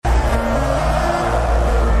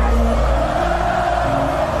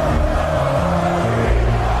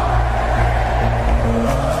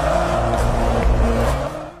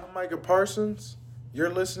Parsons.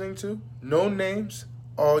 You're listening to No Names,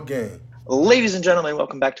 All Game. Ladies and gentlemen,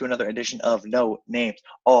 welcome back to another edition of No Names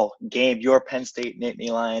All Game. Your Penn State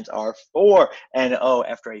Nittany Lions are 4-0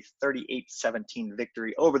 after a 38-17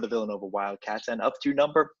 victory over the Villanova Wildcats and up to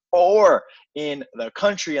number 4 in the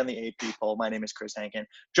country on the AP poll. My name is Chris Hankin,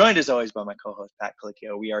 joined as always by my co-host Pat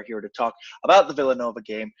Colicchio. We are here to talk about the Villanova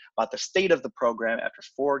game, about the state of the program after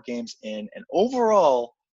 4 games in, and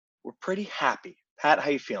overall, we're pretty happy. Pat,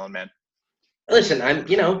 how you feeling, man? Listen, I'm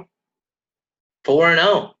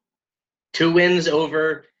 4-0. 2 wins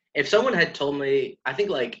over. If someone had told me, I think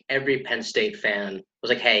like every Penn State fan was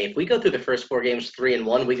like, hey, if we go through the first 4 games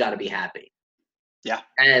 3-1, we got to be happy. Yeah.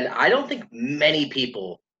 And I don't think many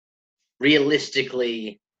people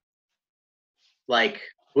realistically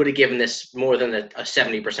would have given this more than a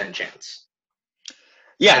 70% chance.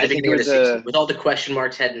 Yeah, at the I think it beginning of was the season, with all the question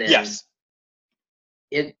marks heading in. Yes.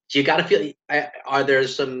 You got to feel. Are there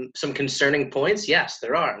some concerning points? Yes,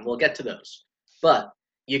 there are, and we'll get to those. But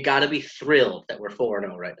you got to be thrilled that we're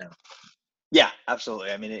 4-0 right now. Yeah,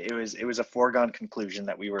 absolutely. I mean, it was a foregone conclusion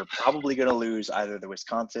that we were probably going to lose either the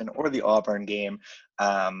Wisconsin or the Auburn game.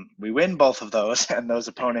 We win both of those, and those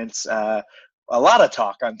opponents. A lot of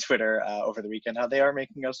talk on Twitter over the weekend how they are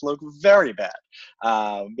making us look very bad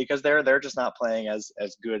because they're just not playing as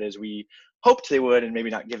good as we hoped they would, and maybe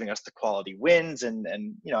not giving us the quality wins. And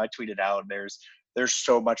I tweeted out there's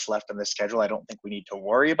so much left on the schedule. I don't think we need to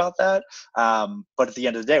worry about that. But at the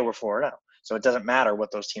end of the day, we're 4-0. So it doesn't matter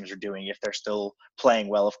what those teams are doing if they're still playing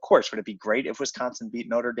well. Of course, would it be great if Wisconsin beat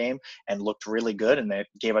Notre Dame and looked really good and they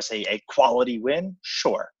gave us a quality win?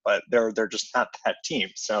 Sure, but they're just not that team.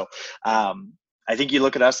 So I think you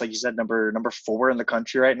look at us, like you said, number 4 in the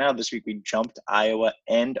country right now. This week we jumped Iowa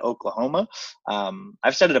and Oklahoma.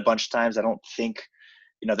 I've said it a bunch of times. I don't think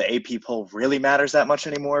the AP poll really matters that much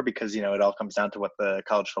anymore because, it all comes down to what the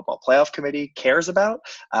College Football Playoff Committee cares about.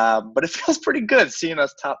 But it feels pretty good seeing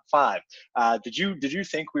us top 5. Did you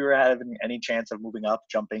think we were having any chance of moving up,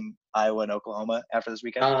 jumping Iowa and Oklahoma after this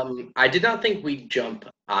weekend? I did not think we'd jump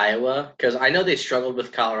Iowa because I know they struggled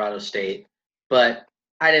with Colorado State, but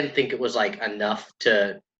I didn't think it was enough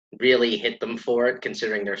to really hit them for it,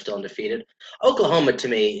 considering they're still undefeated. Oklahoma, to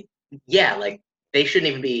me, yeah, they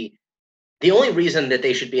shouldn't even be. The only reason that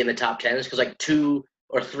they should be in the top 10 is because 2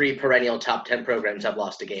 or 3 perennial top 10 programs have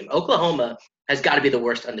lost a game. Oklahoma has got to be the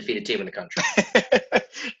worst undefeated team in the country.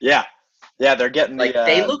 Yeah, they're getting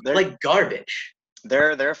they look like garbage.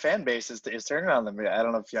 Their fan base is turning on them. I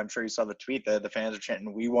don't know if I'm sure you saw the tweet. The fans are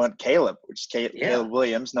chanting, "We want Caleb," which is Caleb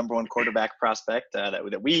Williams, number 1 quarterback prospect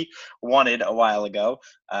that we wanted a while ago.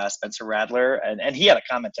 Spencer Rattler, and he had a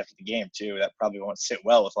comment after the game too that probably won't sit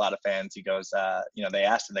well with a lot of fans. He goes, they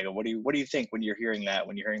asked him, they go, "What do you think when you're hearing that?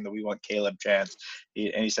 When you're hearing the 'We want Caleb' chants?"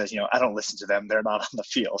 And he says, "I don't listen to them. They're not on the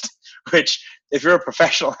field." Which, if you're a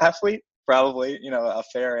professional athlete, probably a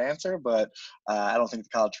fair answer, but I don't think the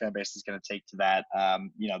college fan base is going to take to that.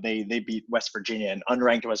 They beat West Virginia, and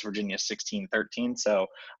unranked West Virginia 16-13, so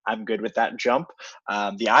I'm good with that jump.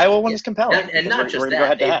 The Iowa one is compelling, and not just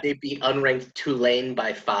that, they beat unranked Tulane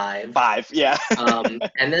by 5. Yeah.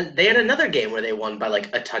 And then they had another game where they won by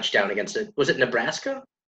a touchdown against it. Was it Nebraska?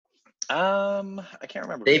 I can't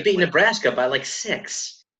remember. They beat Nebraska by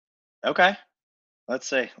 6. Okay. Let's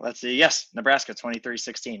see. Yes, Nebraska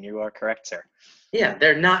 23-16. You are correct, sir. Yeah,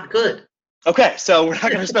 they're not good. Okay, so we're not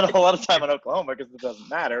going to spend a whole lot of time on Oklahoma because it doesn't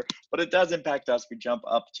matter, but it does impact us. We jump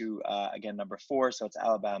up to, again, number 4, so it's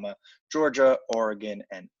Alabama, Georgia, Oregon,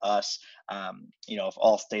 and us. If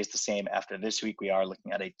all stays the same after this week, we are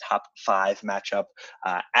looking at a top 5 matchup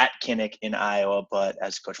at Kinnick in Iowa, but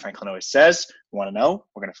as Coach Franklin always says, we want to know,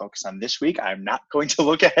 we're going to focus on this week. I'm not going to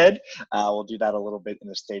look ahead. We'll do that a little bit in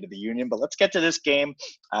the State of the Union, but let's get to this game.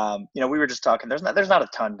 We were just talking, there's not a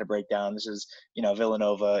ton to break down. This is,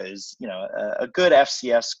 Villanova is, a good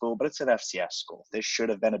FCS school, but it's an FCS school. This should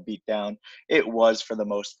have been a beatdown. It was for the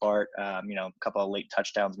most part. A couple of late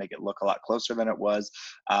touchdowns make it look a lot closer than it was.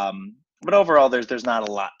 But overall, there's not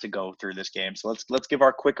a lot to go through this game. So let's give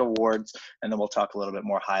our quick awards, and then we'll talk a little bit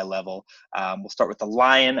more high level. We'll start with the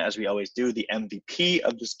Lion, as we always do, the MVP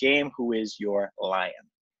of this game. Who is your Lion?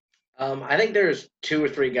 I think there's 2 or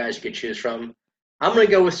 3 guys you could choose from. I'm gonna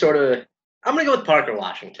go with Parker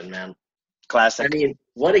Washington, man. Classic. I mean,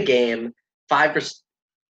 what a game! 5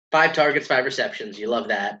 targets, 5 receptions. You love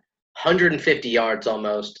that. 150 yards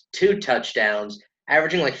almost, 2 touchdowns,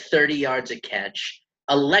 averaging 30 yards a catch.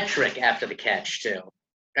 Electric after the catch too.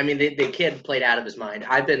 I mean, the kid played out of his mind.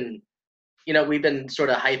 We've been sort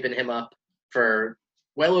of hyping him up for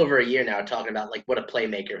well over a year now, talking about what a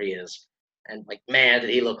playmaker he is, and man, did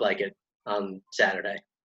he look like it on Saturday.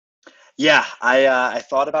 Yeah, I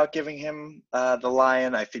thought about giving him the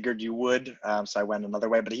Lion. I figured you would, so I went another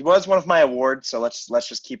way. But he was one of my awards, so let's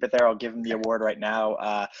just keep it there. I'll give him the award right now.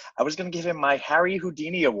 I was going to give him my Harry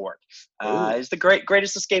Houdini award. Ooh. He's the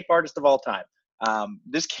greatest escape artist of all time.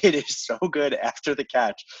 This kid is so good after the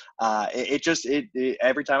catch.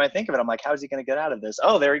 Every time I think of it, I'm like, how's he going to get out of this?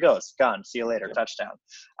 Oh, there he goes, gone. See you later, touchdown.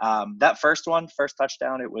 That first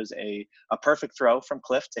touchdown, it was a perfect throw from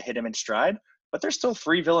Cliff to hit him in stride. But there's still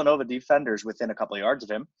 3 Villanova defenders within a couple of yards of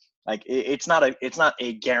him. Like it's not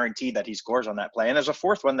a guarantee that he scores on that play. And there's a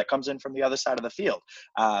fourth one that comes in from the other side of the field,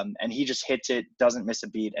 and he just hits it, doesn't miss a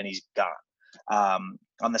beat, and he's gone.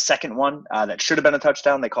 On the second one, that should have been a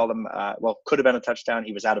touchdown. They called him, could have been a touchdown.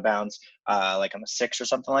 He was out of bounds, like on the 6 or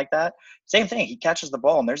something like that. Same thing. He catches the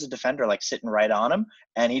ball, and there's a defender like sitting right on him,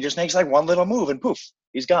 and he just makes like one little move, and poof,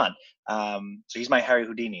 he's gone. So he's my Harry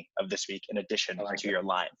Houdini of this week, in addition to your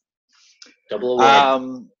line. Double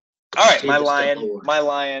award. All right, my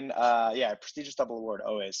lion, prestigious double award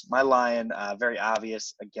always. My lion, very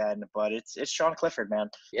obvious again, but it's Sean Clifford,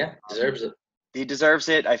 man. Yeah, deserves it. He deserves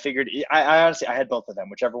it. I figured. I honestly, I had both of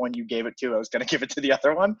them. Whichever one you gave it to, I was going to give it to the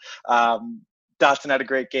other one. Dotson had a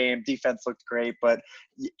great game. Defense looked great, but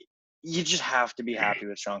you just have to be happy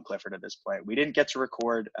with Sean Clifford at this point. We didn't get to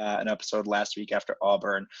record an episode last week after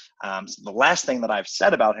Auburn. So the last thing that I've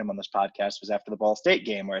said about him on this podcast was after the Ball State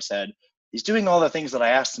game, where I said, he's doing all the things that I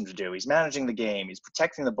asked him to do. He's managing the game. He's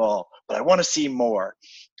protecting the ball, but I want to see more.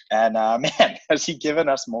 And, man, has he given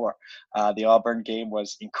us more. The Auburn game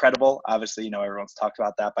was incredible. Obviously, everyone's talked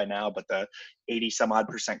about that by now, but the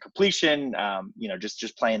 80-some-odd% completion,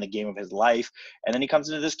 just playing the game of his life. And then he comes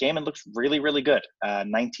into this game and looks really, really good.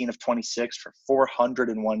 19 of 26 for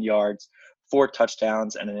 401 yards, 4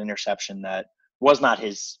 touchdowns, and an interception that was not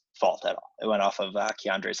his fault at all. It went off of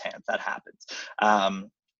Keandre's hands. That happens.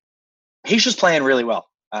 He's just playing really well.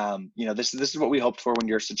 This is what we hoped for when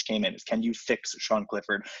Yurcich came in. Is can you fix Sean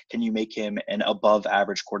Clifford? Can you make him an above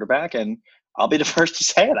average quarterback? And I'll be the first to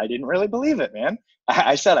say it. I didn't really believe it, man.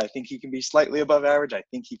 I said I think he can be slightly above average. I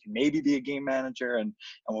think he can maybe be a game manager, and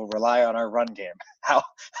we'll rely on our run game. How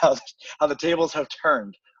the tables have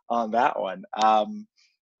turned on that one.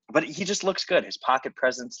 But he just looks good. His pocket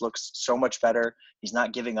presence looks so much better. He's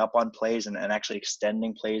not giving up on plays and actually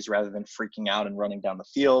extending plays rather than freaking out and running down the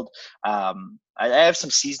field. I have some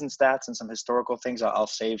season stats and some historical things I'll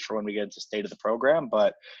save for when we get into state of the program,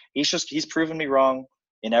 but he's proven me wrong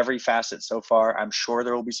in every facet so far. I'm sure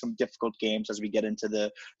there will be some difficult games as we get into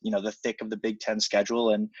the thick of the Big Ten schedule.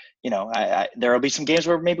 And, there will be some games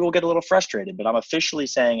where maybe we'll get a little frustrated, but I'm officially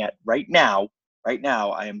saying it right now,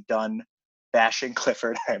 I am done bashing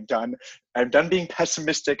Clifford. I'm done being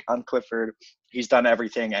pessimistic on Clifford. He's done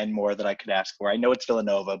everything and more that I could ask for. I know it's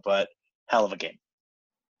Villanova, but hell of a game.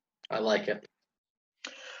 I like it.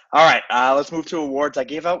 All right, let's move to awards. I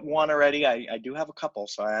gave out one already. I do have a couple,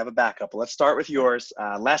 so I have a backup. But let's start with yours.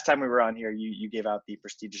 Last time we were on here, you gave out the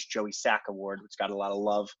prestigious Joey Sack Award, which got a lot of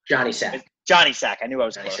love. Johnny Sack. I knew I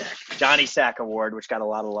was close. Johnny Sack Award, which got a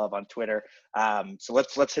lot of love on Twitter. So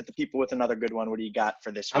let's hit the people with another good one. What do you got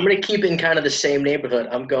for this week? I'm going to keep it in kind of the same neighborhood.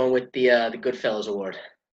 I'm going with the Goodfellas Award.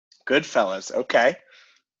 Goodfellas, okay.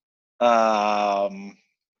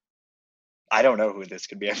 I don't know who this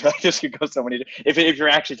could be. I feel like this could go so many. If you're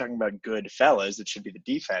actually talking about good fellas, it should be the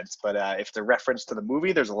defense. But if the reference to the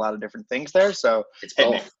movie, there's a lot of different things there. So it's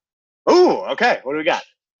both. Ooh, okay. What do we got?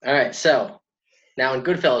 All right. So now in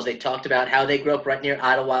Goodfellas, they talked about how they grew up right near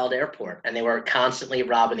Idlewild Airport, and they were constantly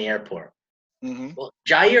robbing the airport. Mm-hmm. Well,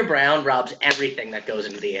 Jair Brown robs everything that goes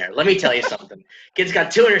into the air. Let me tell you something. Kid's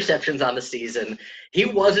got 2 interceptions on the season. He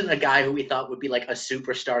wasn't a guy who we thought would be like a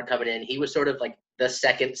superstar coming in. He was sort of like the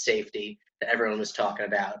second safety that everyone was talking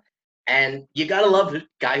about. And you got to love the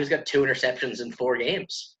guy who's got 2 interceptions in 4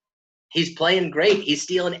 games. He's playing great. He's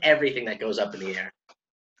stealing everything that goes up in the air.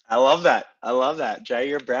 I love that.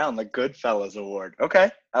 Jair Brown, the Goodfellas Award.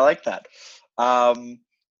 Okay, I like that.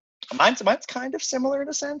 Mine's kind of similar in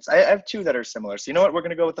a sense. I have 2 that are similar. So you know what? We're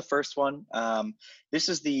going to go with the first one. This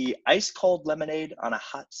is the Ice Cold Lemonade on a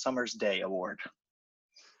Hot Summer's Day Award.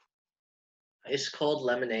 Ice cold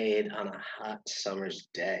lemonade on a hot summer's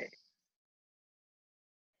day.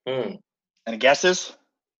 Any guesses?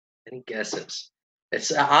 Any guesses?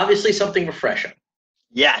 It's obviously something refreshing.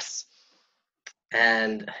 Yes.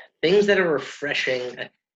 And things that are refreshing,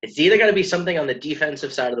 it's either going to be something on the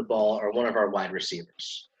defensive side of the ball or one of our wide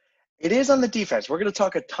receivers. It is on the defense. We're going to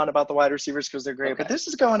talk a ton about the wide receivers because they're great, but this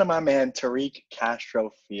is going to my man, Tariq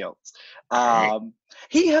Castro-Fields.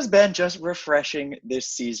 He has been just refreshing this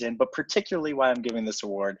season, but particularly why I'm giving this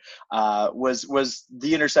award was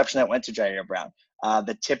the interception that went to Jair Brown.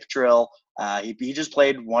 The tip drill, He just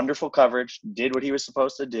played wonderful coverage, did what he was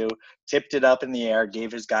supposed to do, tipped it up in the air,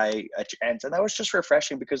 gave his guy a chance. And that was just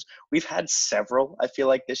refreshing because we've had several, I feel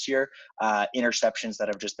like this year, interceptions that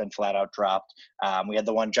have just been flat out dropped. We had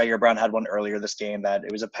the one, Jair Brown had one earlier this game that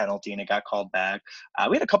it was a penalty and it got called back.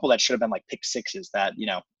 We had a couple that should have been like pick sixes that,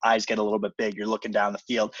 eyes get a little bit big. You're looking down the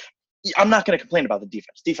field. I'm not going to complain about the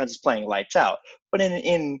defense. Defense is playing lights out. But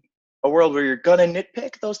in a world where you're going to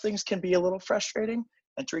nitpick, those things can be a little frustrating.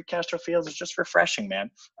 And Tariq Castro Fields is just refreshing,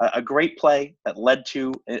 man. A great play that led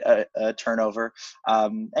to a turnover.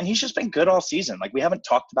 And he's just been good all season. Like, we haven't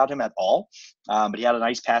talked about him at all, but he had a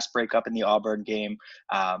nice pass breakup in the Auburn game.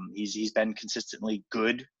 He's been consistently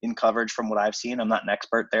good in coverage from what I've seen. I'm not an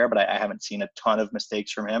expert there, but I haven't seen a ton of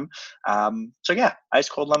mistakes from him. So, yeah, ice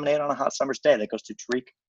cold lemonade on a hot summer's day. That goes to Tariq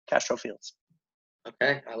Castro Fields.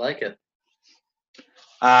 Okay, I like it.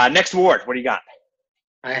 Next award, what do you got?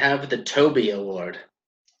 I have the Toby Award.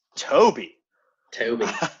 Toby.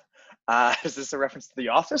 Is this a reference to The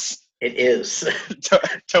Office? It is.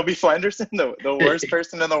 Toby Flenderson, the worst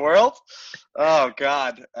person in the world? Oh,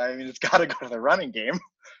 God. I mean, it's got to go to the running game.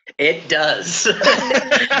 It does.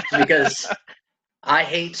 Because I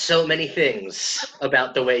hate so many things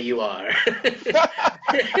about the way you are.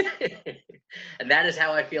 And that is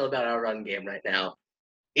how I feel about our run game right now.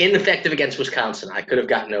 Ineffective against Wisconsin. I could have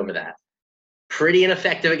gotten over that. Pretty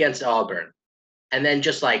ineffective against Auburn. And then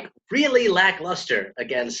just like really lackluster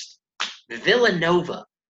against Villanova.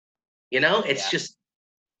 It's just,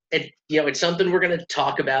 it's something we're going to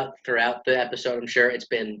talk about throughout the episode. I'm sure it's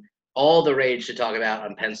been all the rage to talk about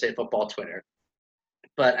on Penn State football Twitter.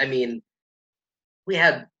 But I mean, we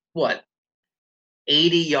had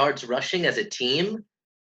 80 yards rushing as a team,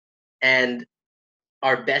 and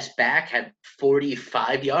our best back had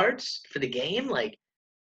 45 yards for the game. Like,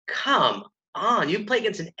 come on, you play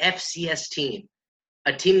against an FCS team.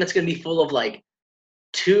 A team that's going to be full of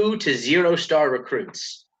 2 to 0 star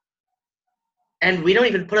recruits. And we don't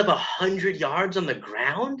even put up 100 yards on the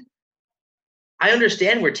ground? I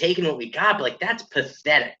understand we're taking what we got, but that's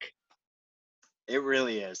pathetic. It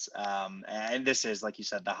really is. And this is, like you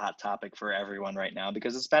said, the hot topic for everyone right now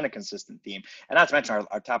because it's been a consistent theme. And not to mention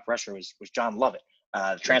our top rusher was John Lovett,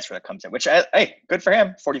 the transfer that comes in, which, hey, good for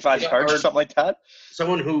him, 45 yards or something like that.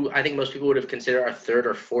 Someone who I think most people would have considered our third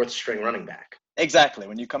or fourth string running back. Exactly.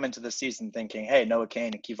 When you come into the season thinking, hey, Noah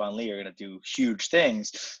Cain and Kevon Lee are going to do huge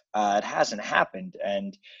things, it hasn't happened.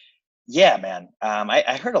 And yeah, man,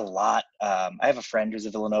 I heard a lot. I have a friend who's a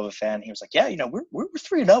Villanova fan. He was like, yeah, we're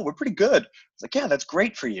 3-0. We're pretty good. I was like, yeah, that's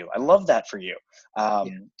great for you. I love that for you.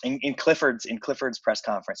 In Clifford's press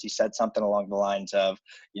conference, he said something along the lines of,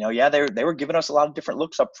 they were giving us a lot of different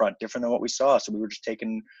looks up front, different than what we saw. So we were just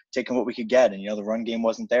taking what we could get. And, the run game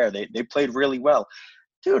wasn't there. They played really well.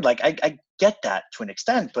 Dude, I get that to an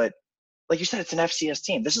extent, but like you said, it's an FCS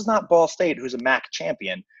team. This is not Ball State, who's a MAC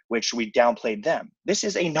champion, which we downplayed them. This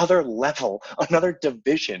is another level, another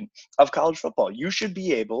division of college football. You should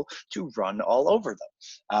be able to run all over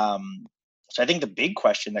them. So I think the big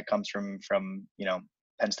question that comes from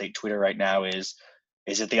Penn State Twitter right now is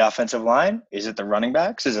it the offensive line? Is it the running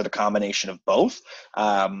backs? Is it a combination of both?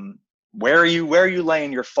 Where are you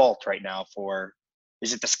laying your fault right now for?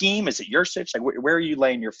 Is it the scheme? Is it Yurcich? Where are you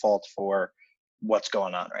laying your fault for what's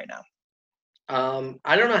going on right now?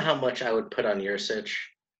 I don't know how much I would put on Yurcich,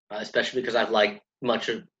 especially because I've liked much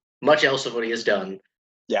else of what he has done.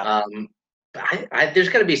 Yeah. But there's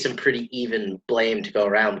got to be some pretty even blame to go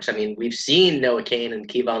around because, I mean, we've seen Noah Cain and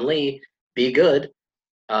Kevon Lee be good.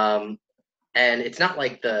 And it's not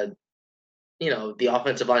like the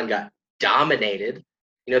offensive line got dominated.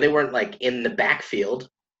 They weren't in the backfield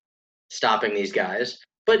stopping these guys.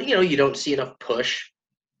 But, you don't see enough push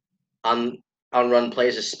on run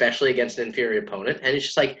plays, especially against an inferior opponent. And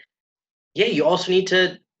it's just you also need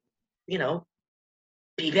to,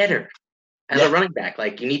 be better as a running back.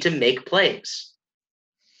 You need to make plays.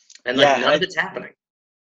 And none of it's happening.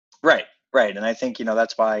 Right. And I think,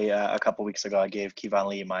 that's why a couple weeks ago I gave Kevon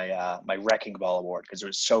Lee my Wrecking Ball award because it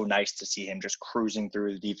was so nice to see him just cruising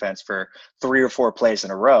through the defense for 3 or 4 plays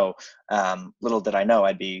in a row. Little did I know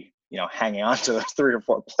I'd be hanging on to those 3 or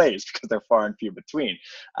 4 plays because they're far and few between.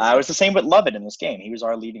 It was the same with Lovett in this game. He was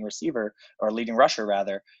our leading rusher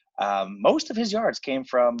rather. Most of his yards came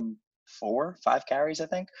from 4-5 carries, I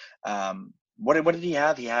think. What did he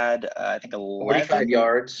have? He had, I think, 45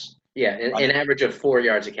 yards. Yeah, an average of 4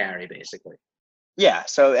 yards a carry, basically. Yeah,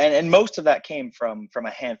 so and most of that came from a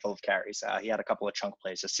handful of carries. He had a couple of chunk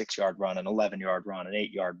plays, a 6-yard run, an 11-yard run, an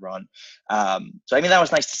 8-yard run. So I mean that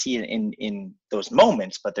was nice to see in those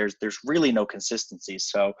moments, but there's really no consistency.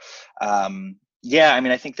 So Yeah, I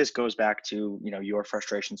mean, I think this goes back to, your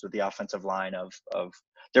frustrations with the offensive line of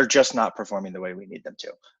they're just not performing the way we need them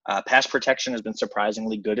to. Pass protection has been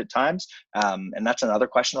surprisingly good at times, and that's another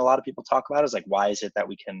question a lot of people talk about is like, why is it that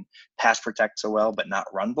we can pass protect so well but not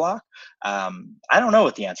run block? I don't know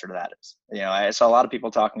what the answer to that is. I saw a lot of people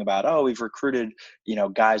talking about, oh, we've recruited,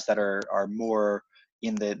 guys that are more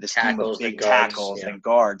in the scheme of Tackles, the big guards, tackles yeah. than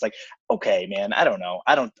guards. Like, okay, man, I don't know.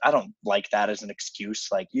 I don't like that as an excuse.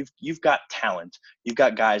 Like you've got talent. You've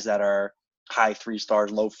got guys that are high 3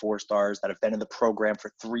 stars, low 4 stars that have been in the program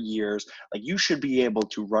for 3 years. Like you should be able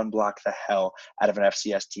to run block the hell out of an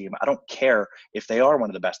FCS team. I don't care if they are one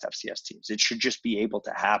of the best FCS teams. It should just be able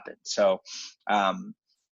to happen. So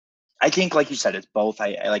I think, like you said, it's both.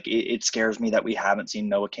 I like it scares me that we haven't seen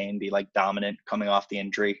Noah Cain be like dominant coming off the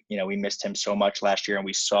injury. We missed him so much last year, and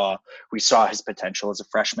we saw his potential as a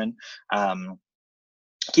freshman. Kevon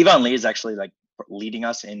Lee is actually like leading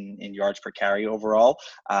us in yards per carry overall,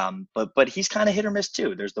 but he's kind of hit or miss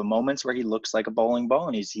too. There's the moments where he looks like a bowling ball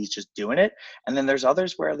and he's just doing it, and then there's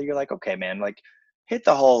others where you're like, okay, man, like hit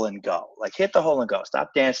the hole and go. Like hit the hole and go. Stop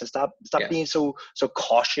dancing. Stop Yeah. being so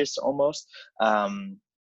cautious almost.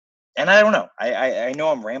 And I don't know. I know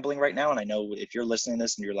I'm rambling right now, and I know if you're listening to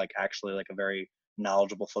this and you're like actually like a very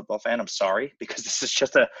knowledgeable football fan, I'm sorry because this is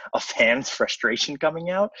just a fan's frustration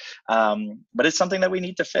coming out. But it's something that we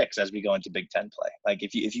need to fix as we go into Big Ten play. Like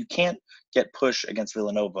if you can't get push against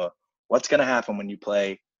Villanova, what's going to happen when you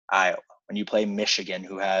play Iowa? When you play Michigan,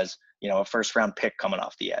 who has a first round pick coming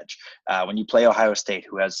off the edge? When you play Ohio State,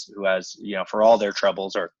 who has for all their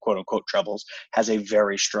troubles or quote unquote troubles, has a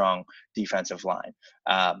very strong defensive line.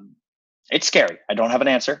 It's scary. I don't have an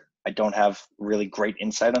answer. I don't have really great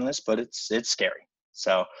insight on this, but it's scary.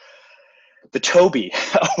 So the Toby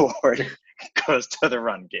Award goes to the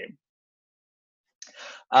run game.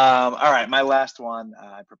 All right, my last one.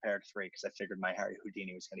 I prepared 3 because I figured my Harry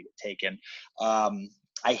Houdini was going to get taken.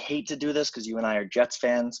 I hate to do this because you and I are Jets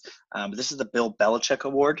fans, but this is the Bill Belichick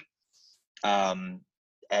Award. And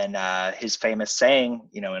his famous saying,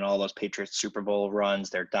 in all those Patriots Super Bowl runs,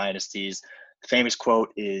 their dynasties, the famous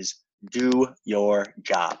quote is, "Do your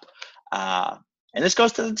job." And this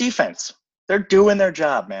goes to the defense. They're doing their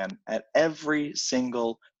job, man, at every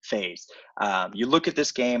single phase. You look at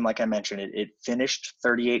this game, like I mentioned, it finished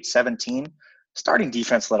 38-17. Starting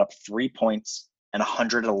defense let up 3 points and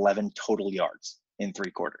 111 total yards in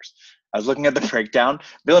 3 quarters. I was looking at the breakdown.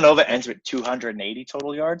 Villanova ends with 280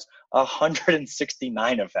 total yards.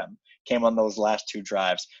 169 of them came on those last 2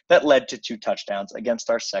 drives that led to 2 touchdowns against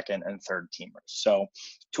our second and third teamers. So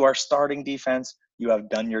to our starting defense, you have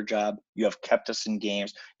done your job. You have kept us in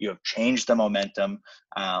games. You have changed the momentum.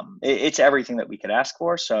 It's everything that we could ask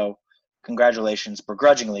for. So congratulations,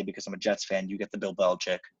 begrudgingly, because I'm a Jets fan, you get the Bill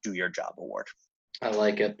Belichick Do Your Job Award. I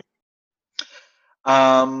like it.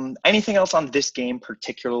 Anything else on this game,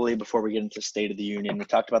 particularly before we get into State of the Union? We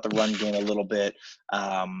talked about the run game a little bit.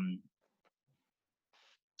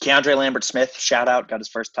 Keandre Lambert-Smith, shout out, got his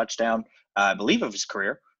first touchdown, I believe, of his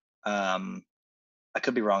career. I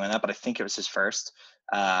could be wrong on that, but I think it was his first.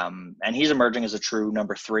 And he's emerging as a true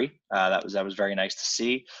number 3. That was very nice to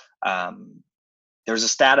see. There was a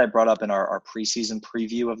stat I brought up in our preseason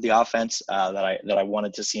preview of the offense that I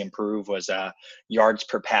wanted to see improve was yards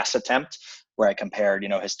per pass attempt, where I compared,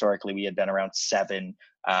 historically we had been around 7,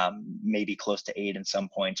 maybe close to 8 in some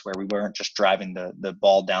points where we weren't just driving the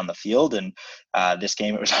ball down the field. And this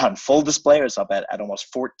game, it was on full display. It was up at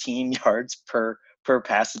almost 14 yards per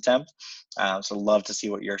pass attempt. So love to see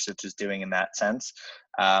what Yurcich is doing in that sense.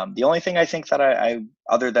 The only thing I think that I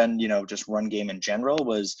other than, just run game in general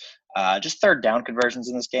was just third down conversions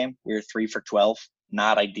in this game. We were 3 for 12,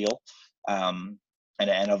 not ideal. And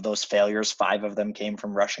of those failures, 5 of them came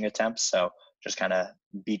from rushing attempts. So just kind of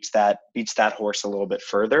beats that horse a little bit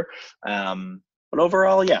further. But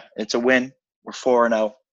overall, yeah, it's a win. We're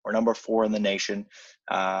 4-0. We're number 4 in the nation.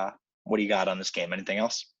 What do you got on this game? Anything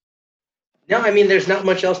else? No, I mean, there's not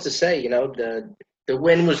much else to say. The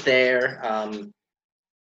win was there.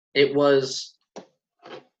 It was,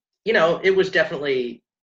 it was definitely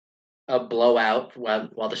a blowout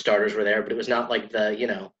while the starters were there, but it was not like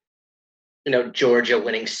the, Georgia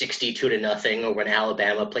winning 62-0, or when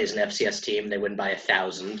Alabama plays an FCS team, they win by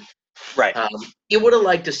 1,000. Right. You would have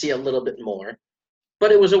liked to see a little bit more,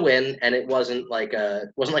 but it was a win, and it wasn't like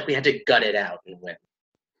we had to gut it out and win.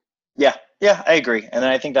 Yeah, I agree. And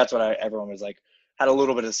I think that's what everyone was like, had a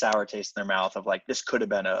little bit of sour taste in their mouth of like, this could have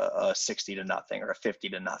been a 60-0 or a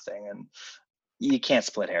 50-0. And you can't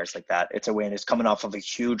split hairs like that. It's a win. It's coming off of a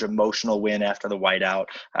huge emotional win after the whiteout.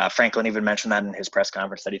 Franklin even mentioned that in his press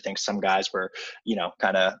conference that he thinks some guys were,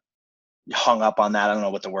 kind of hung up on that. I don't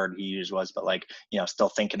know what the word he used was, but like, still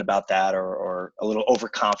thinking about that or a little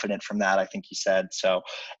overconfident from that, I think he said. So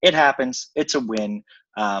it happens. It's a win.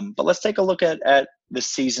 But let's take a look at the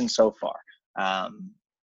season so far.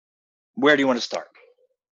 Where do you want to start?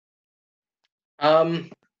 Are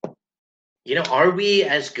we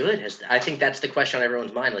as good as? I think that's the question on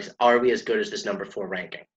everyone's mind. Like, are we as good as this number 4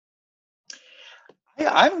 ranking?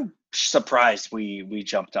 Yeah, I'm surprised we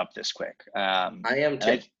jumped up this quick. I am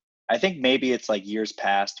too. I think maybe it's like years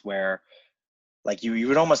past where like you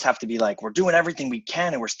would almost have to be like, we're doing everything we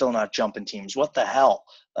can and we're still not jumping teams. What the hell?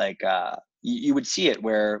 Like you would see it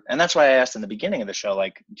where, and that's why I asked in the beginning of the show,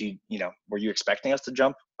 like, were you expecting us to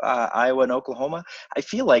jump Iowa and Oklahoma? I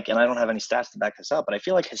feel like, and I don't have any stats to back this up, but I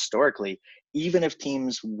feel like historically, even if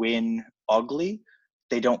teams win ugly,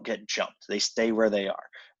 they don't get jumped. They stay where they are.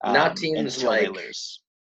 Not teams until like they lose.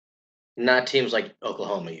 Not teams like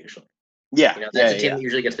Oklahoma usually. Yeah, that's a team that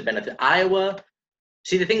usually gets the benefit. Iowa.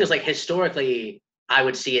 See, the thing is, like, historically, I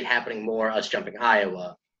would see it happening more, us jumping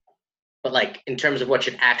Iowa. But, like, in terms of what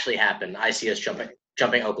should actually happen, I see us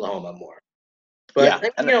jumping Oklahoma more. But,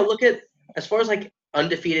 look at, as far as, like,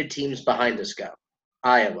 undefeated teams behind us go,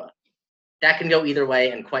 Iowa. That can go either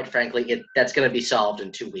way, and quite frankly, that's going to be solved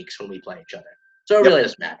in 2 weeks when we play each other. So it really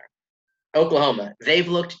doesn't matter. Oklahoma, they've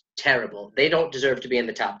looked terrible. They don't deserve to be in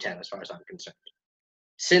the top 10 as far as I'm concerned.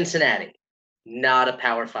 Cincinnati, not a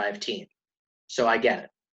Power 5 team. So I get it.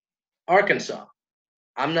 Arkansas,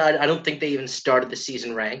 I don't think they even started the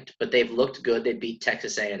season ranked, but they've looked good. They beat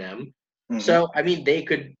Texas A&M. Mm-hmm. So, I mean,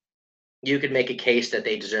 you could make a case that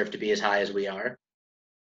they deserve to be as high as we are.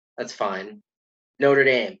 That's fine. Notre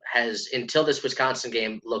Dame has, until this Wisconsin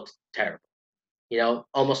game, looked terrible.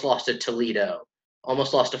 Almost lost to Toledo.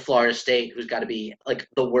 Almost lost to Florida State, who's got to be like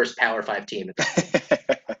the worst Power 5 team.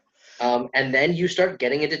 And then you start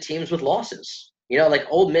getting into teams with losses. Like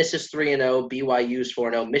Ole Miss is 3-0, BYU's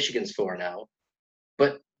 4-0, Michigan's 4-0.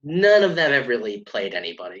 But none of them have really played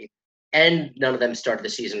anybody. And none of them started the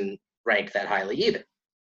season ranked that highly either.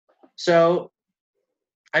 So,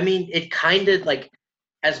 I mean, it kind of like,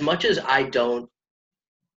 as much as I don't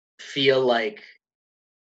feel like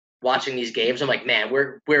watching these games, I'm like, man,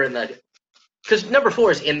 we're in the... Because number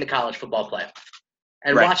 4 is in the college football playoff.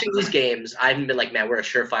 And watching these games, I haven't been like, man, we're a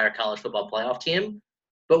surefire college football playoff team.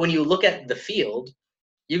 But when you look at the field,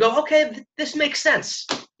 you go, okay, this makes sense.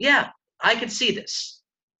 Yeah, I could see this.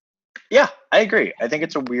 Yeah, I agree. I think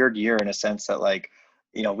it's a weird year in a sense that, like,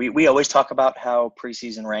 we always talk about how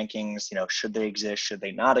preseason rankings, should they exist, should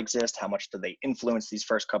they not exist? How much do they influence these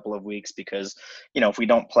first couple of weeks? Because, if we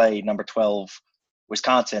don't play number 12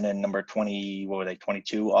 Wisconsin and number 20,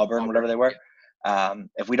 22 Auburn, whatever they were.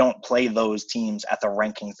 If we don't play those teams at the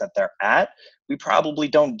rankings that they're at, we probably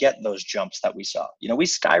don't get those jumps that we saw. We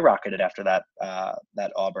skyrocketed after that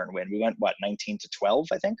Auburn win. We went 19-12,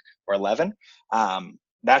 I think, or 11.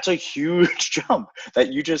 That's a huge jump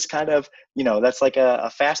that you just kind of, that's like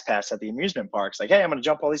a fast pass at the amusement parks. Like, hey, I'm going to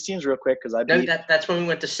jump all these teams real quick because that's when we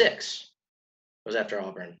went to 6. It was after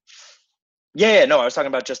Auburn. Yeah, no, I was talking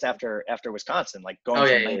about just after Wisconsin, like going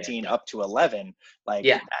from 19 up to 11. Like,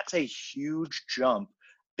 that's a huge jump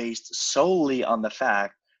based solely on the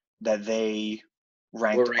fact that they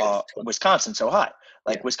ranked Wisconsin so high.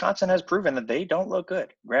 Like, Wisconsin has proven that they don't look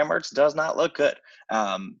good. Graham Mertz does not look good.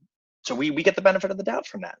 So we get the benefit of the doubt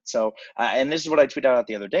from that. So, and this is what I tweeted out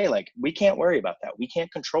the other day, like, we can't worry about that. We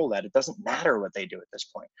can't control that. It doesn't matter what they do at this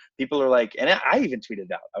point. People are like, and I even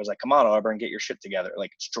tweeted out, I was like, come on, Auburn, get your shit together. Like,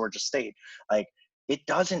 it's Georgia State. Like, it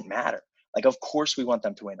doesn't matter. Like, of course we want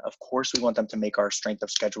them to win. Of course we want them to make our strength of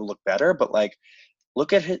schedule look better. But, like,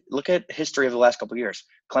 look at history of the last couple of years.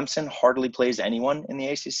 Clemson hardly plays anyone in the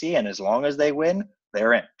ACC, and as long as they win,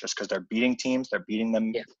 they're in, just because they're beating teams, they're beating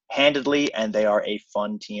them handedly, and they are a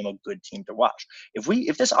fun team, a good team to watch.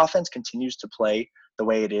 If this offense continues to play the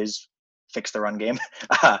way it is, fix the run game.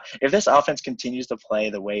 If this offense continues to play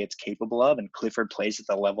the way it's capable of, and Clifford plays at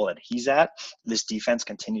the level that he's at, this defense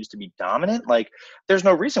continues to be dominant, like, there's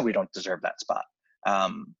no reason we don't deserve that spot.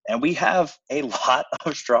 And we have a lot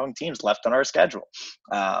of strong teams left on our schedule.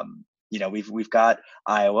 We've got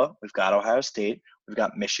Iowa, we've got Ohio State, we've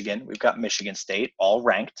got Michigan, we've got Michigan State, all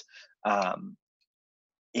ranked.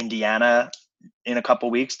 Indiana, in a couple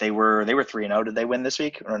weeks, they were 3-0. Did they win this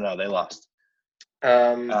week? Or no, they lost. They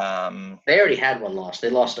already had one loss. They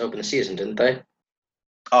lost to open the season, didn't they?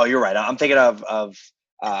 Oh, you're right. I'm thinking of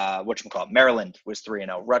whatchamacallit. Maryland was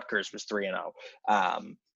 3-0. Rutgers was 3-0.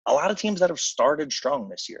 A lot of teams that have started strong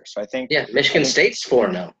this year. So I think Michigan State's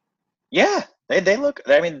 4-0. Yeah, They look.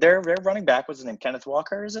 I mean, their running back was his name Kenneth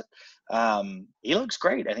Walker. Is it? He looks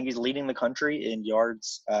great. I think he's leading the country in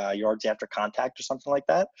yards after contact or something like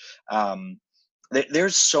that.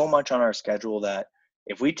 There's so much on our schedule that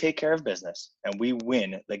if we take care of business and we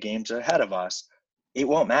win the games ahead of us, it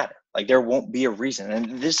won't matter. Like there won't be a reason.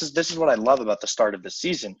 And this is what I love about the start of the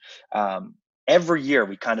season. Every year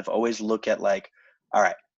we kind of always look at like, all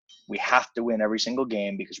right, we have to win every single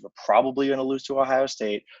game because we're probably going to lose to Ohio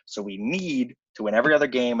State. So we need to win every other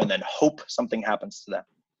game and then hope something happens to them.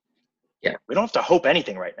 Yeah. We don't have to hope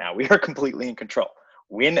anything right now. We are completely in control.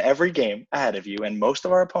 Win every game ahead of you. And most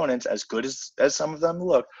of our opponents, as good as some of them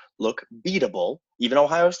look beatable, even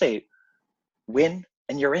Ohio State, win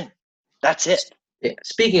and you're in. That's it. Yeah.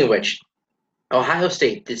 Speaking of which, Ohio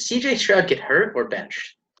State, did CJ Stroud get hurt or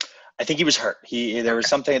benched? I think he was hurt. There was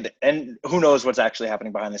something, and who knows what's actually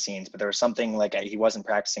happening behind the scenes, but there was something like he wasn't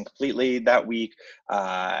practicing completely that week.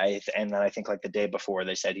 And then I think like the day before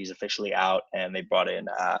they said he's officially out, and they brought in,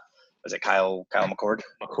 was it Kyle McCord?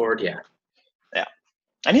 McCord, yeah. Yeah.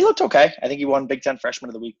 And he looked okay. I think he won Big Ten Freshman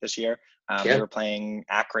of the Week this year. Yeah. They were playing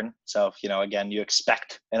Akron. So, again, you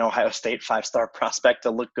expect an Ohio State 5-star prospect to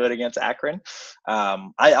look good against Akron.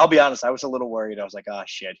 I'll be honest, I was a little worried. I was like, oh,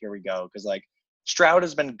 shit, here we go. Because, like, Stroud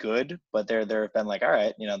has been good, but they've been like, all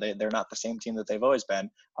right, they're not the same team that they've always been.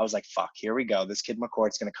 I was like, fuck, here we go. This kid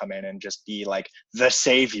McCord's going to come in and just be like the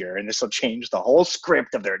savior, and this will change the whole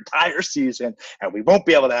script of their entire season, and we won't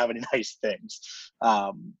be able to have any nice things.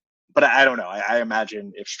 But I don't know. I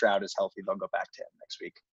imagine if Stroud is healthy, they'll go back to him next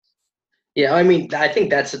week. Yeah, I mean, I think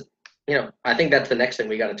that's the next thing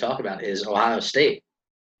we got to talk about is Ohio State.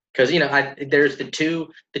 Because, there's the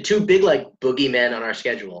two big, like, boogeymen on our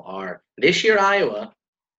schedule are this year Iowa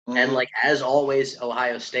and, like, as always,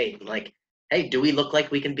 Ohio State. Like, hey, do we look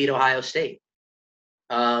like we can beat Ohio State?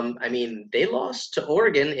 I mean, they lost to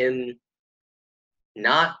Oregon in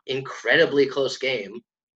not incredibly close game.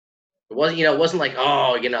 It wasn't like,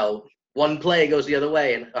 one play goes the other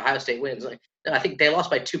way and Ohio State wins. Like, no, I think they lost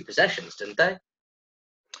by 2 possessions, didn't they?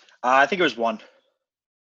 I think it was 1.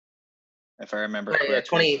 If I remember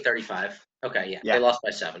correctly. 28-35. Okay, yeah. They lost by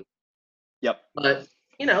 7. Yep. But,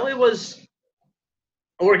 it was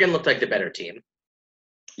 – Oregon looked like the better team.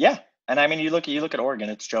 Yeah. And, I mean, you look at Oregon,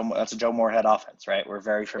 that's a Joe Moorhead offense, right? We're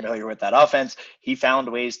very familiar with that offense. He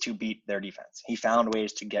found ways to beat their defense. He found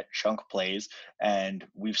ways to get chunk plays, and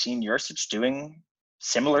we've seen Yurcich doing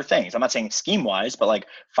similar things. I'm not saying scheme-wise, but like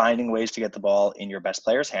finding ways to get the ball in your best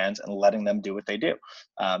players' hands and letting them do what they do.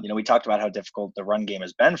 We talked about how difficult the run game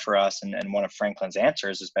has been for us, and one of Franklin's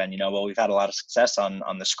answers has been, we've had a lot of success on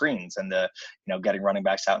the screens and the, getting running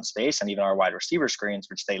backs out in space, and even our wide receiver screens,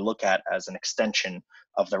 which they look at as an extension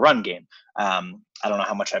of the run game. I don't know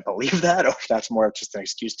how much I believe that, or if that's more just an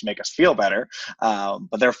excuse to make us feel better.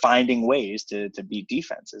 But they're finding ways to beat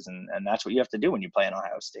defenses, and that's what you have to do when you play in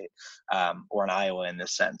Ohio State or in Iowa in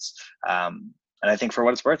this sense. And I think for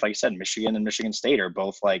what it's worth, like I said, Michigan and Michigan State are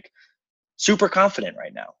both like super confident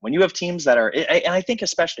right now. When you have teams that are, and I think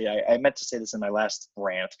especially, I meant to say this in my last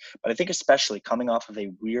rant, but I think especially coming off of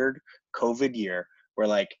a weird COVID year where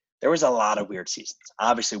like there was a lot of weird seasons.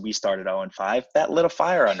 Obviously, we started 0-5. That lit a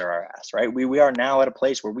fire under our ass, right? We are now at a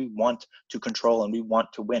place where we want to control and we want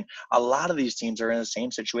to win. A lot of these teams are in the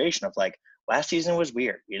same situation of like, last season was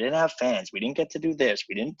weird. We didn't have fans. We didn't get to do this.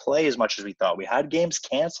 We didn't play as much as we thought. We had games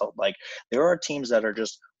canceled. Like, there are teams that are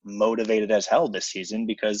just motivated as hell this season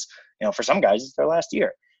because, for some guys, it's their last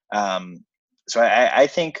year. So I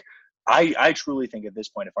think, I truly think at this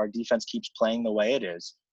point, if our defense keeps playing the way it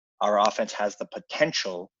is, our offense has the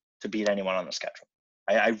potential to beat anyone on the schedule.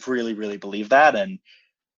 I really, really believe that. And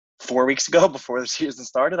 4 weeks ago, before the season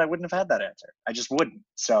started, I wouldn't have had that answer. I just wouldn't.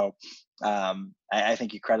 So I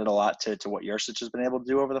think you credit a lot to what Yurcich has been able to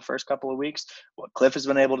do over the first couple of weeks, what Cliff has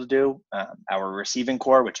been able to do, our receiving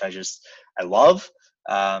core, which I love,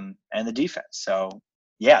 and the defense. So,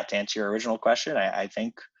 yeah, to answer your original question, I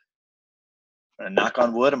think, I'm going to knock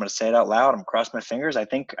on wood. I'm going to say it out loud. I'm going to cross my fingers. I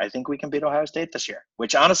think we can beat Ohio State this year,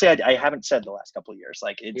 which honestly I haven't said the last couple of years.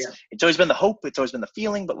 Like it's always been the hope. It's always been the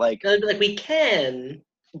feeling, but like we can.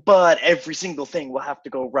 But every single thing will have to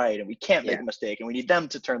go right, and we can't make a mistake, and we need them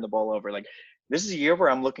to turn the ball over. Like this is a year where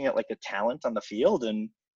I'm looking at like the talent on the field, and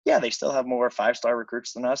yeah, they still have more 5-star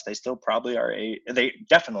recruits than us. They still probably are they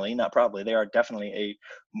are definitely a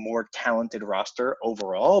more talented roster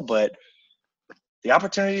overall, but the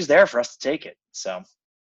opportunity is there for us to take it. So,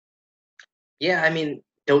 yeah, I mean,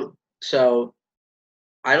 so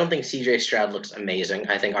I don't think CJ Stroud looks amazing.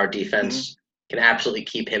 I think our defense can absolutely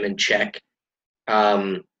keep him in check.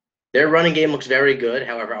 Their running game looks very good.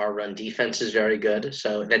 However, our run defense is very good.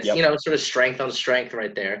 So that's, sort of strength on strength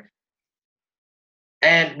right there.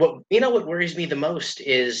 And what worries me the most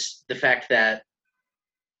is the fact that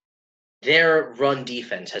their run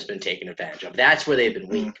defense has been taken advantage of. That's where they've been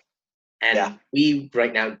weak. And Yeah. we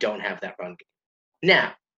right now don't have that run game.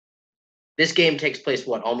 Now, this game takes place,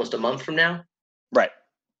 almost a month from now? Right.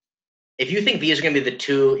 If you think these are going to be the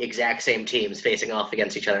two exact same teams facing off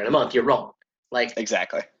against each other in a month, you're wrong. Like,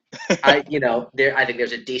 Exactly. I think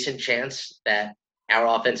there's a decent chance that our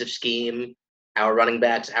offensive scheme, our running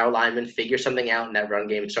backs, our linemen figure something out and that run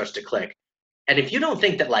game starts to click. And if you don't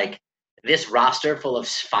think that, like, this roster full of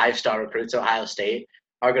 5-star recruits at Ohio State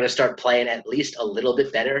are going to start playing at least a little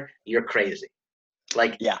bit better, you're crazy.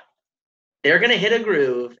 Like, Yeah. they're going to hit a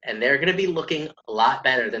groove, and they're going to be looking a lot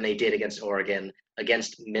better than they did against Oregon,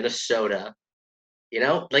 against Minnesota.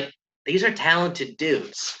 Like, these are talented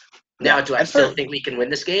dudes. Now, Yeah. do I And still think we can win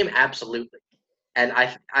this game? Absolutely. And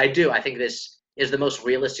I do. I think this is the most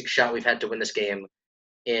realistic shot we've had to win this game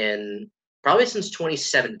in probably since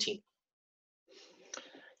 2017.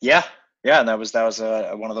 Yeah. Yeah, and that was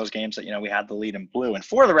one of those games that we had the lead in blue. And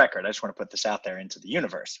for the record, I just want to put this out there into the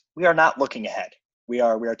universe. We are not looking ahead. We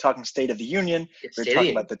are talking State of the Union. We're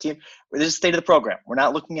talking about the team. This is state of the program. We're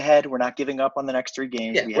not looking ahead. We're not giving up on the next 3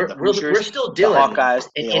 games. Yeah, we have the we're Hoosiers, still the doing Hawkeyes,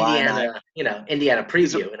 an the Illini. Indiana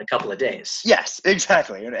preview in a couple of days. Yes,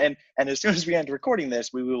 exactly. And as soon as we end recording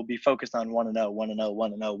this, we will be focused on 1-0, 1-0,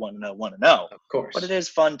 1-0, 1-0, 1-0. Of course. But it is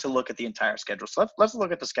fun to look at the entire schedule. So let's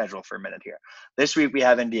look at the schedule for a minute here. This week we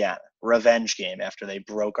have Indiana, revenge game after they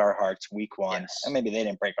broke our hearts week 1. Yes. And maybe they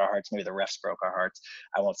didn't break our hearts. Maybe the refs broke our hearts.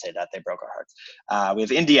 I won't say that. They broke our hearts. We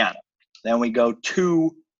have Indiana. Then we go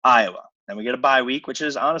to Iowa. Then we get a bye week, which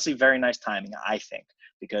is honestly very nice timing, I think,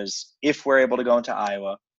 because if we're able to go into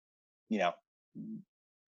Iowa,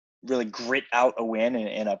 really grit out a win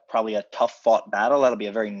in a probably a tough fought battle, that'll be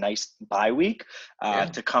a very nice bye week.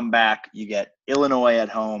 To come back, you get Illinois at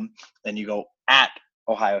home, then you go at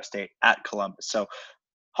Ohio State, at Columbus. So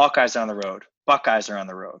Hawkeyes are on the road, Buckeyes are on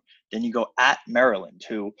the road. Then you go at Maryland,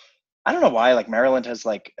 who I don't know why, like Maryland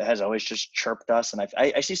has always just chirped us, and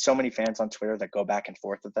I see so many fans on Twitter that go back and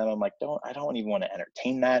forth with them. I'm like, I don't even want to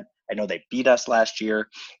entertain that. I know they beat us last year,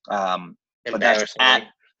 but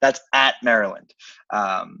that's at Maryland.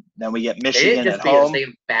 Then we get Michigan at home. They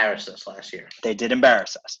embarrassed us last year. They did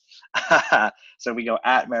embarrass us. So we go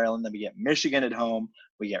at Maryland, then we get Michigan at home,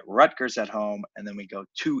 we get Rutgers at home, and then we go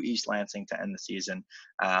to East Lansing to end the season.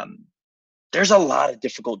 There's a lot of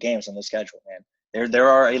difficult games on the schedule, man. There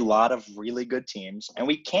are a lot of really good teams, and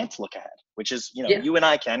we can't look ahead, which is, you and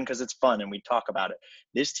I can because it's fun and we talk about it.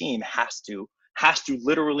 This team has to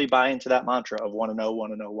literally buy into that mantra of 1-0,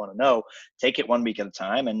 1-0, 1-0, take it 1 week at a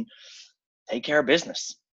time and take care of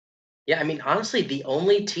business. Yeah, I mean, honestly, the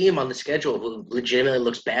only team on the schedule who legitimately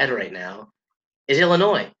looks bad right now is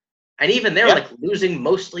Illinois. And even they're like losing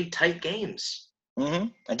mostly tight games. Mm-hmm.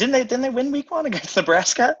 And didn't they win week 1 against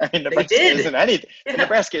Nebraska? I mean, Nebraska isn't anything. Yeah.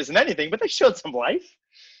 Nebraska isn't anything, but they showed some life.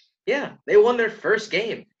 Yeah, they won their first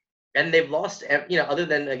game, and they've lost. Other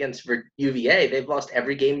than against UVA, they've lost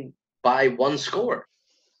every game by 1 score.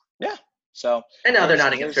 Yeah. So. And now they're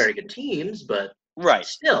not against very good teams, but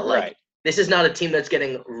still, this is not a team that's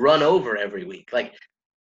getting run over every week. Like,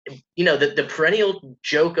 the perennial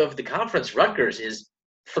joke of the conference, Rutgers, is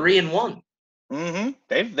 3-1. Mm-hmm.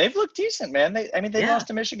 They've looked decent, man. They lost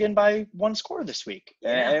to Michigan by 1 score this week.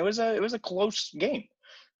 And it was a close game.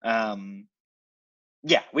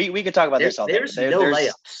 We could talk about this all day. There's no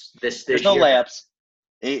layups. There's no layups.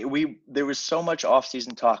 There was so much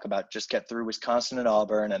offseason talk about just get through Wisconsin and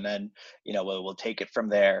Auburn, and then we'll take it from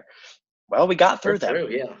there. Well, we got through them.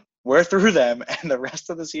 We're through them, and the rest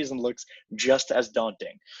of the season looks just as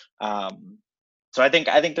daunting. So I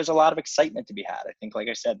think there's a lot of excitement to be had. I think, like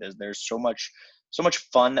I said, there's so much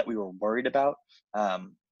fun that we were worried about.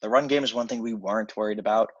 The run game is one thing we weren't worried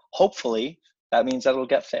about. Hopefully, that means that it'll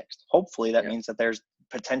get fixed. Hopefully, that means that there's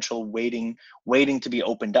potential waiting to be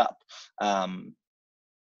opened up.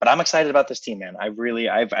 But I'm excited about this team, man.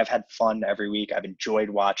 I've had fun every week. I've enjoyed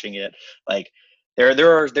watching it. Like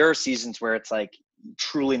there are seasons where it's like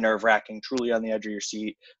truly nerve-wracking, truly on the edge of your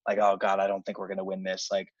seat. Like, oh God, I don't think we're gonna win this.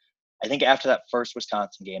 Like, I think after that first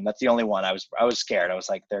Wisconsin game, that's the only one I was scared. I was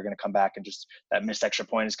like, they're gonna come back and just that missed extra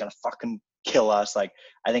point is gonna fucking kill us. Like,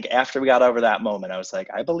 I think after we got over that moment, I was like,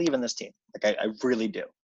 I believe in this team. Like, I really do.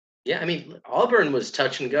 Yeah, I mean, Auburn was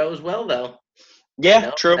touch and go as well, though.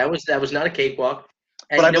 Yeah, true. That was not a cakewalk.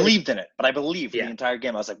 And but I believed in it. But I believed the entire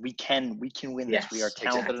game. I was like, we can win this. We are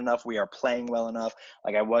talented enough. We are playing well enough.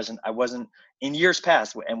 Like I wasn't in years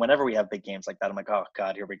past. And whenever we have big games like that, I'm like, oh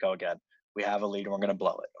God, here we go again. we have a lead and we're going to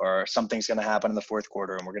blow it, or something's going to happen in the fourth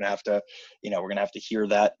quarter and we're going to have to, hear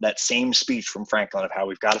that same speech from Franklin of how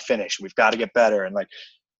we've got to finish, we've got to get better. And like,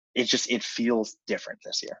 it feels different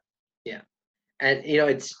this year. Yeah. And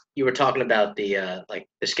you were talking about the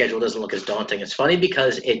schedule doesn't look as daunting. It's funny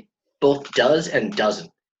because it both does and doesn't.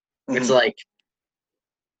 Mm-hmm. It's like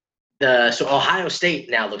so Ohio State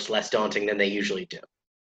now looks less daunting than they usually do.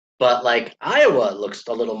 But like Iowa looks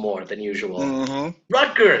a little more than usual. Mm-hmm.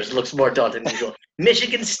 Rutgers looks more daunting than usual.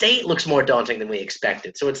 Michigan State looks more daunting than we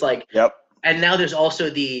expected. So it's like, yep. And now there's also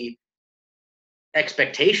the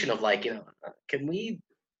expectation of like, can we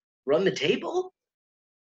run the table?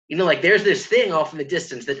 Like there's this thing off in the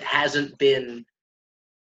distance that hasn't been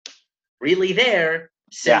really there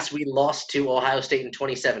since we lost to Ohio State in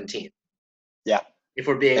 2017. Yeah. If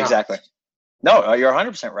we're being exactly. honest. No, you're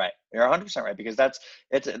 100% right. You're 100% right, because that's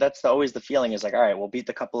always the feeling is like, all right, we'll beat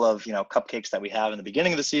the couple of, cupcakes that we have in the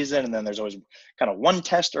beginning of the season. And then there's always kind of one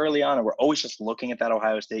test early on. And we're always just looking at that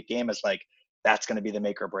Ohio State game as like, that's going to be the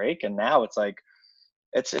make or break. And now it's like,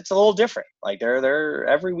 it's a little different. Like they're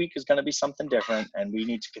every week is going to be something different, and we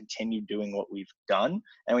need to continue doing what we've done,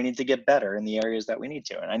 and we need to get better in the areas that we need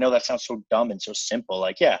to. And I know that sounds so dumb and so simple.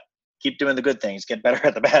 Like, yeah, keep doing the good things, get better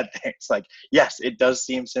at the bad things. Like, yes, it does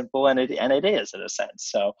seem simple, and it is in a sense.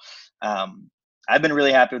 So I've been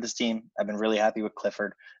really happy with this team. I've been really happy with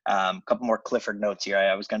Clifford. A couple more Clifford notes here.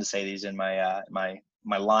 I was going to say these in my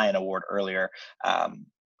my Lion Award earlier.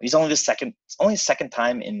 He's only the second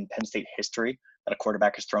time in Penn State history that a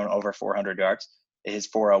quarterback has thrown over 400 yards. His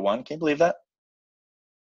 401. Can you believe that?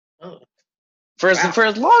 Oh. For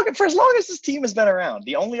as long as this team has been around,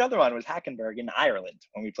 the only other one was Hackenberg in Ireland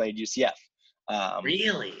when we played UCF.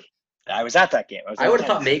 Really? I was at that game. I would have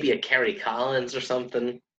thought maybe a Kerry Collins or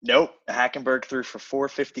something. Nope. Hackenberg threw for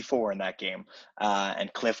 454 in that game.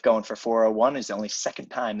 And Cliff going for 401 is the only second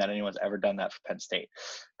time that anyone's ever done that for Penn State.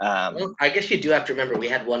 Well, I guess you do have to remember we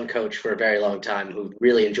had one coach for a very long time who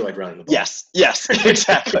really enjoyed running the ball. Yes,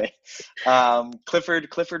 exactly.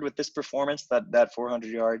 Clifford with this performance, that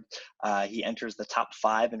 400 yard, he enters the top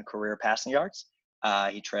 5 in career passing yards.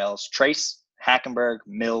 He trails Trace, Hackenberg,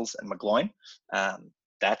 Mills, and McGloin.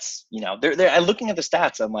 That's, they're looking at the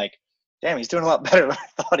stats, I'm like, damn, he's doing a lot better than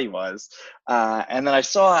I thought he was. And then I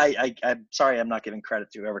saw, I'm sorry, I'm not giving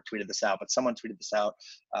credit to whoever tweeted this out, but someone tweeted this out.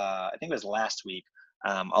 I think it was last week.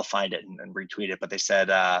 I'll find it and retweet it. But they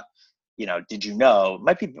said, did you know?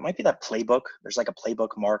 Might be that playbook. There's like a playbook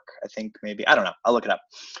mark, I think maybe. I don't know. I'll look it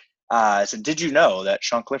up. So did you know that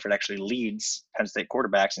Sean Clifford actually leads Penn State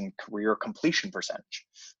quarterbacks in career completion percentage,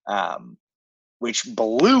 which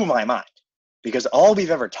blew my mind. Because all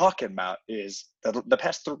we've ever talked about is the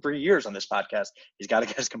past 3 years on this podcast, he's got to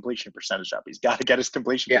get his completion percentage up. He's got to get his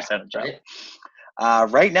completion percentage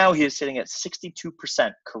up. Right now, he is sitting at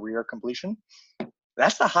 62% career completion.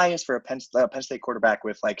 That's the highest for a Penn State quarterback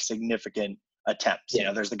with like significant attempts.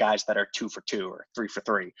 Yeah. There's the guys that are 2 for 2 or 3 for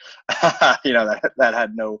 3. That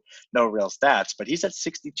had no real stats, but he's at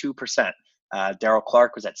 62%. Darrell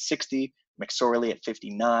Clark was at 60, McSorley at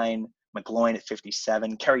 59. McGloin at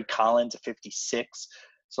 57, Kerry Collins at 56.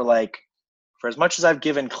 So like, for as much as I've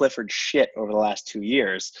given Clifford shit over the last 2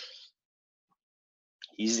 years,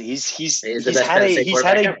 he's had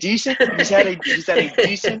a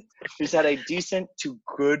decent to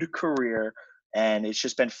good career, and it's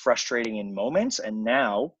just been frustrating in moments. And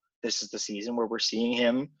now this is the season where we're seeing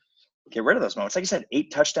him get rid of those moments. Like I said,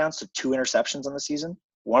 8 touchdowns to 2 interceptions on the season.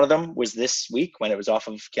 One of them was this week when it was off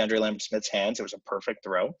of Keandre Lambert-Smith's hands. It was a perfect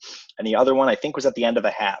throw. And the other one, I think, was at the end of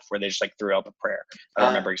a half where they just like threw up a prayer. I don't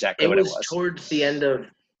remember exactly what it was. It was towards the end of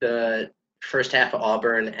the first half of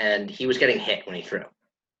Auburn, and he was getting hit when he threw.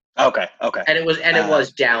 Okay. And it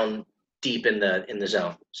was down deep in the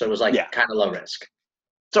zone. So it was like kind of low risk.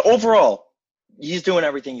 So overall, he's doing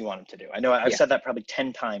everything you want him to do. I know I've said that probably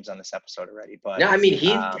 10 times on this episode already. But no, I mean,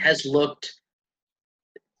 he has looked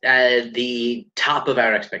at the top of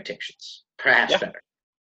our expectations, perhaps better.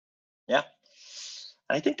 Yeah.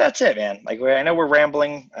 And I think that's it, man. Like, I know we're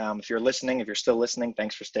rambling. If you're still listening,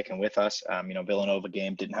 thanks for sticking with us. Villanova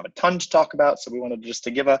game didn't have a ton to talk about, so we wanted just to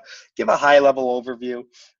give a high level overview.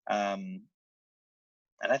 And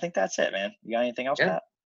I think that's it, man. You got anything else, Pat?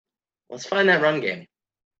 Let's find that run game.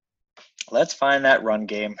 Let's find that run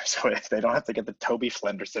game so if they don't have to get the Toby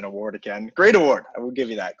Flenderson Award again. Great award. I will give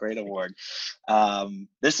you that. Great award.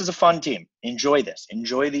 This is a fun team. Enjoy this.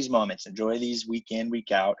 Enjoy these moments. Enjoy these week in,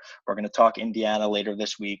 week out. We're going to talk Indiana later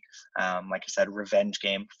this week. Like I said, revenge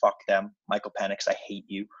game. Fuck them. Michael Penix, I hate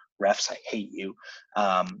you. Refs, I hate you.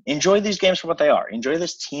 Enjoy these games for what they are. Enjoy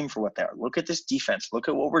this team for what they are. Look at this defense. Look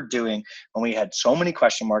at what we're doing when we had so many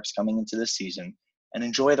question marks coming into this season, and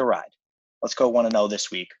enjoy the ride. Let's go 1-0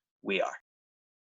 this week. We are.